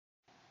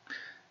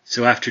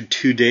So after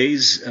 2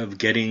 days of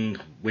getting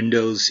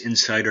Windows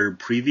Insider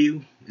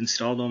Preview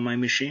installed on my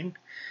machine,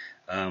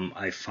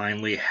 I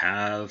finally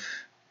have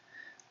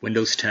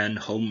Windows 10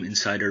 Home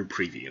Insider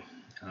Preview.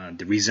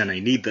 The reason I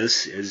need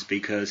this is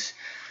because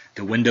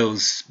the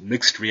Windows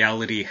Mixed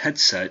Reality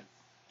headset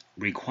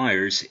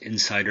requires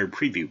Insider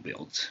Preview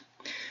builds.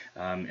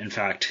 In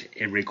fact,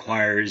 it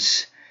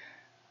requires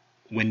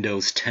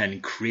Windows 10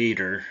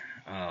 Creator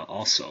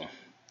also,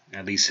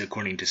 at least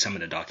according to some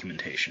of the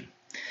documentation.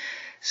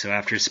 So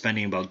after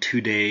spending about 2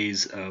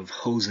 days of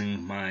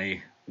hosing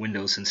my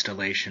Windows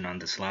installation on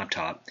this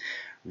laptop,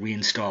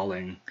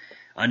 reinstalling,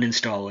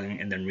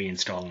 uninstalling, and then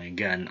reinstalling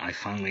again, I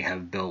finally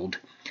have build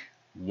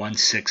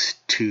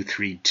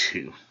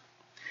 16232.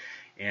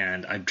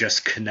 And I've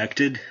just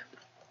connected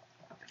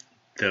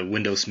the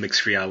Windows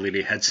Mixed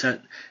Reality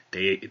headset,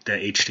 the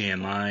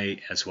HDMI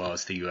as well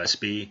as the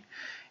USB,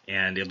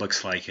 and it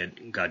looks like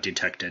it got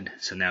detected.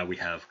 So now we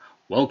have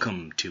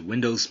welcome to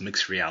Windows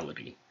Mixed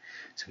Reality.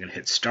 So I'm going to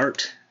hit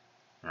start,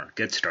 or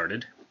get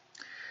started.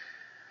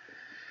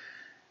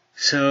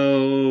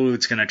 So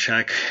it's going to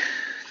check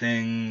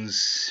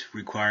things,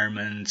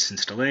 requirements,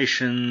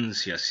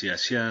 installations,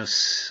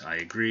 yes, I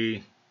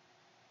agree.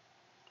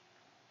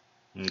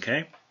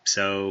 Okay,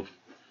 so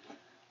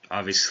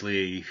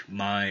obviously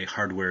my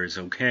hardware is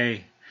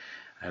okay.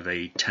 I have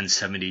a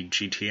 1070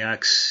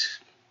 GTX,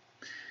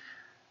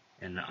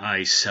 an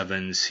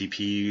i7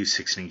 CPU,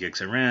 16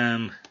 gigs of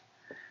RAM,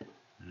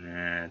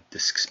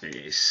 disk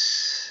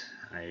space.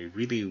 I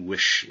really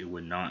wish it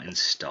would not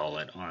install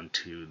it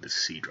onto the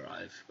C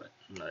drive, but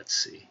let's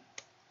see.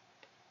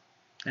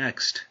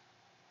 Next.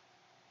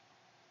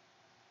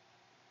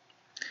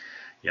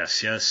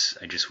 Yes,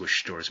 I just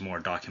wish there was more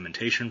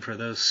documentation for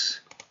this.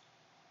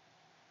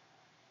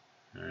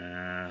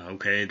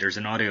 Okay, there's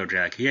an audio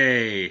jack,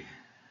 yay!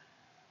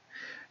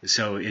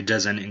 So it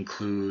doesn't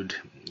include,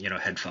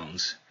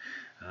 headphones,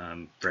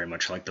 very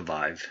much like the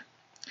Vive,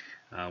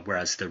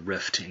 whereas the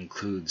Rift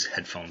includes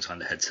headphones on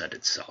the headset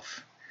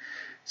itself.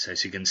 So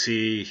as you can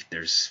see,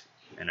 there's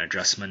an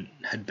adjustment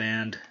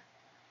headband,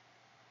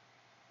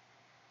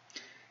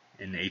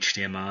 an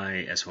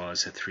HDMI, as well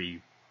as a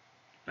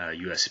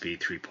USB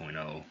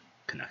 3.0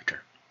 connector,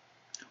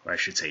 or I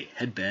should say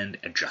headband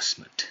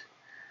adjustment.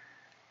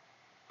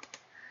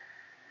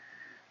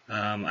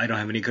 I don't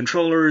have any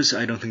controllers.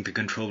 I don't think the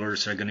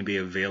controllers are going to be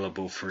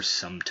available for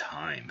some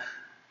time.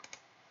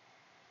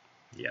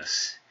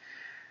 Yes.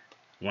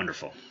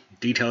 Wonderful.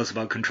 Details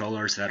about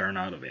controllers that are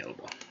not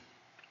available.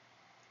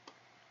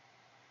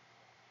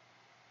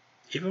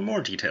 Even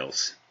more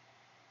details.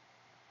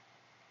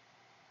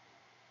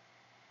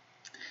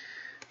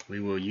 We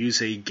will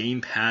use a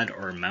gamepad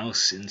or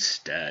mouse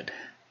instead.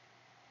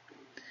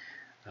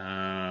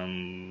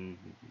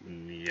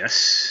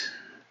 Yes.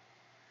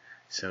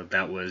 So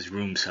that was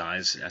room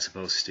size as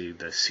opposed to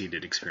the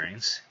seated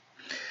experience.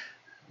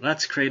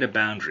 Let's create a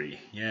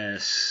boundary.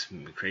 Yes,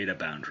 create a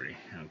boundary.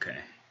 Okay.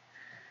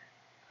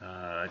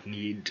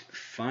 Need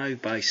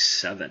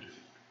 5x7.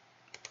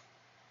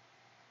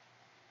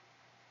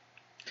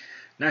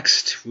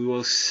 Next, we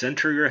will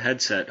center your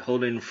headset,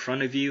 hold it in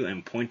front of you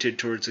and point it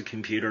towards the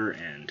computer,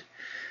 and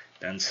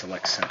then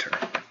select center.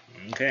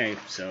 Okay,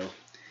 so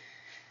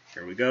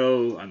here we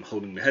go. I'm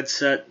holding the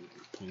headset,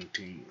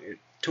 pointing it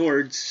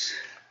towards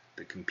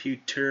the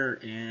computer,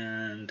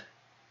 and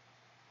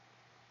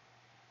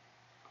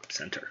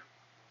center.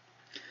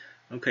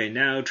 Okay,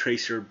 now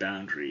trace your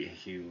boundary.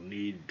 You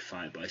need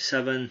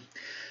 5x7.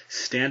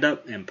 Stand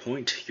up and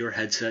point your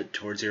headset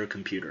towards your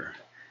computer.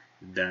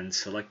 Then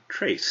select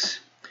trace.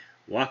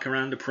 Walk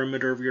around the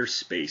perimeter of your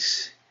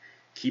space.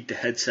 Keep the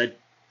headset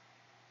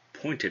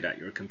pointed at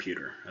your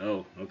computer.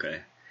 Oh,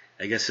 okay.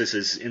 I guess this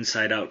is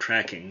inside-out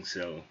tracking,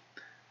 so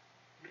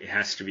it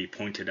has to be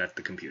pointed at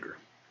the computer.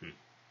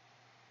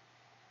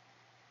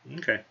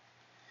 Okay.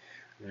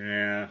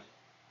 Yeah.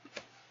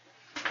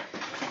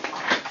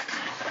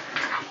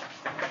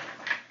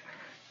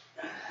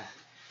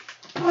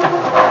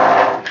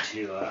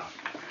 To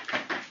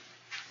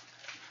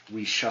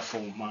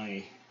reshuffle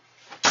my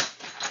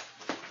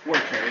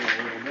work area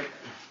a little bit.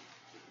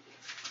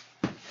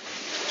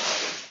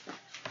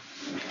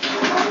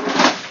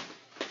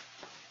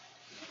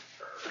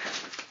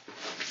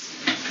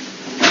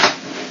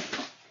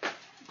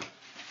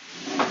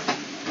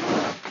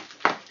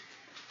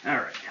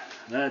 Alright,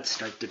 let's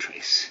start the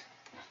trace.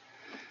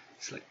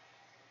 Select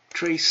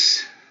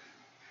trace,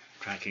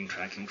 tracking.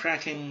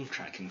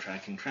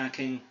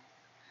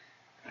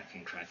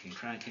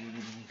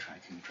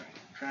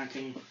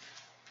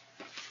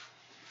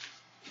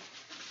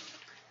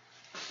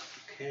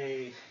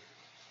 Okay.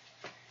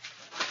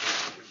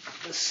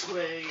 This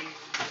way,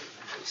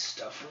 move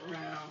stuff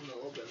around a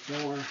little bit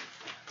more.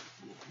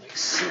 Like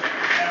sit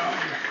down.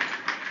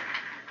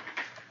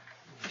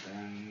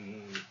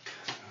 And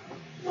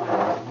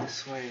then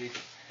this way.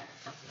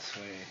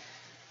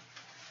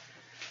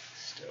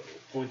 Still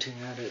pointing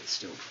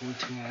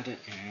at it,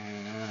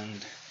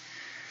 and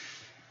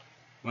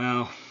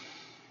well,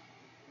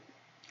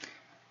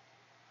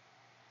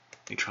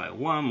 let me try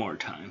one more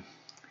time.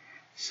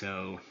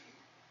 So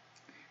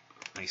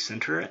I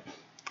center it,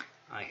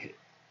 I hit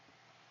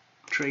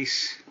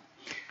trace,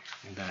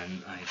 and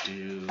then I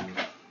do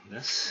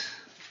this.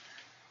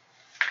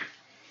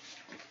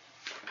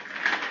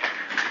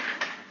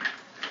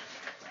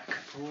 Back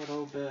up a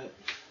little bit.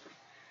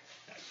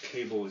 That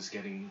cable is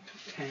getting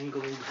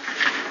tangled. What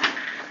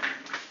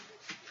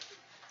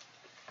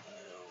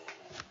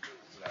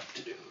does that have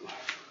to do?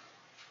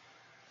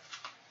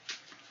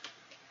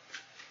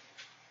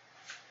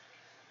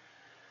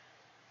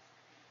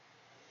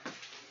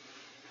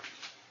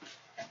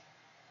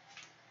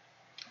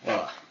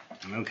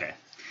 Okay.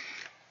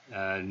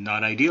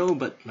 Not ideal,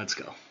 but let's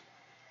go.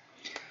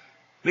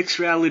 Mixed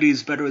reality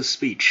is better with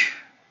speech.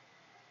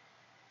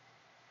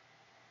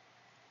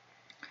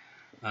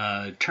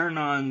 Turn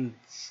on,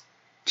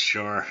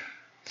 sure,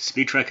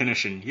 speech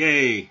recognition.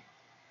 Yay!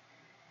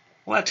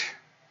 What?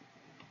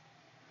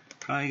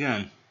 Try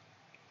again.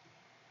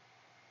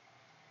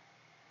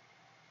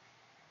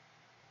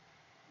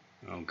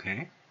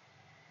 Okay.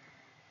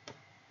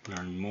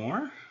 Learn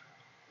more.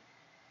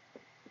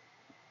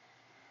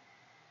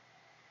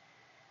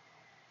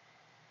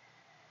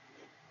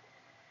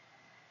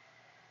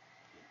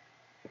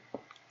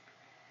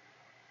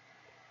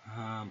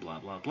 Blah,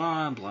 blah,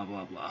 blah, blah,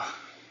 blah, blah.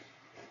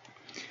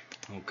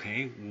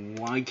 Okay,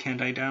 why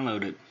can't I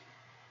download it?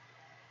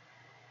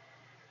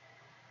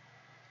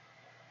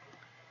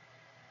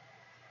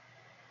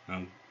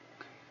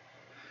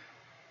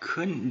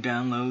 Couldn't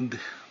download.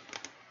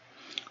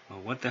 Well,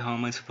 what the hell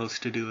am I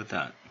supposed to do with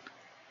that?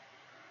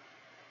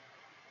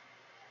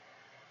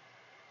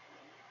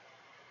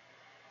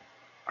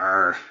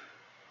 Arr.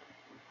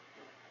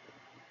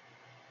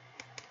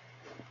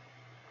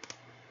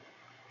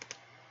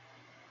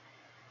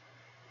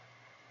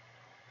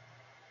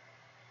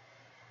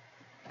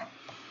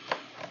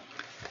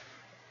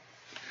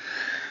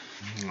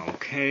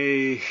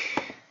 Okay.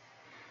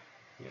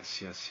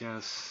 Yes, yes,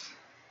 yes.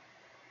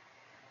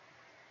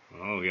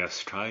 Oh,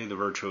 yes, try the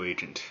virtual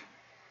agent.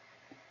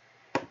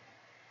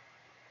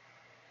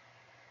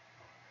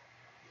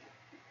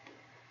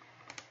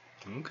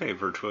 Okay,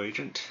 virtual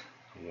agent,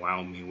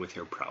 wow me with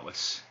your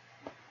prowess.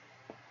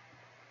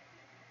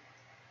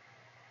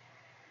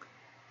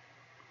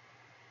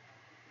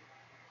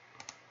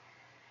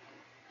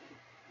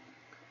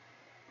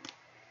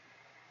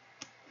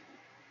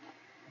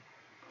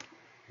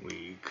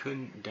 We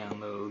couldn't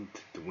download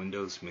the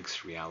Windows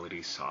Mixed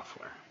Reality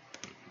software.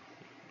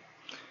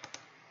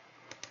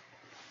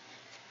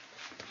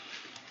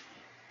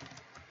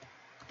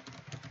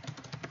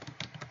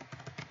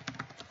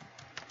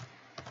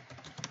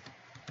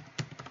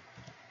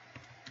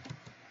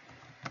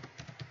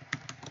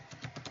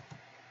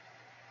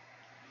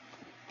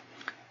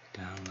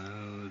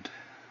 Download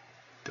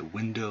the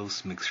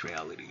Windows Mixed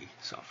Reality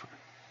software.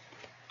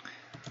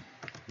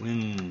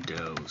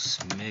 Windows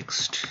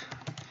Mixed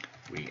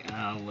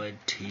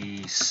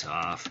Reality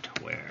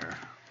software.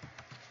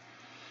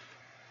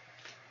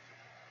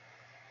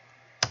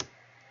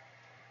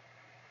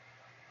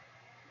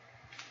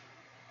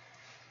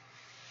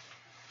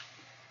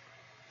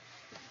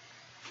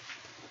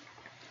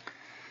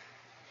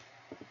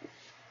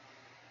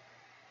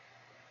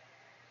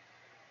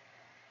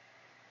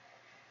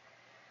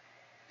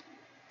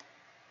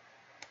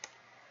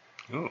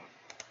 Oh.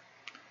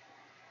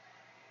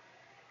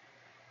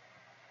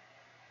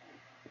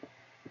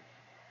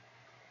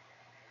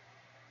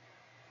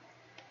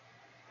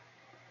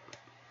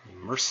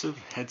 Immersive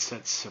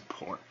headset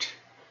support.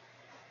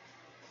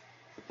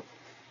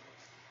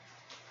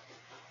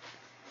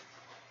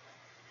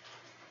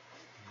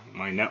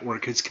 My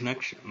network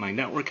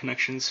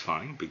connection is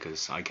fine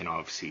because I can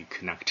obviously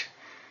connect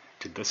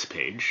to this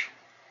page.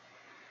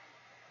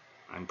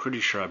 I'm pretty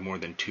sure I have more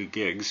than 2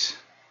 gigs.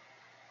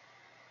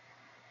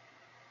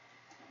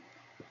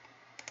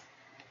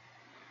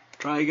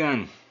 Try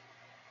again.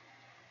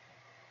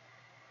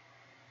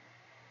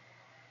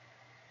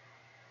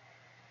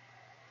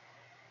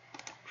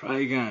 Try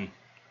again.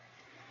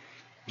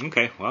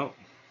 Okay, well,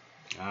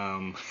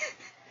 I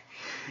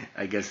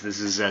guess this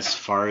is as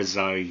far as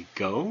I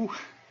go.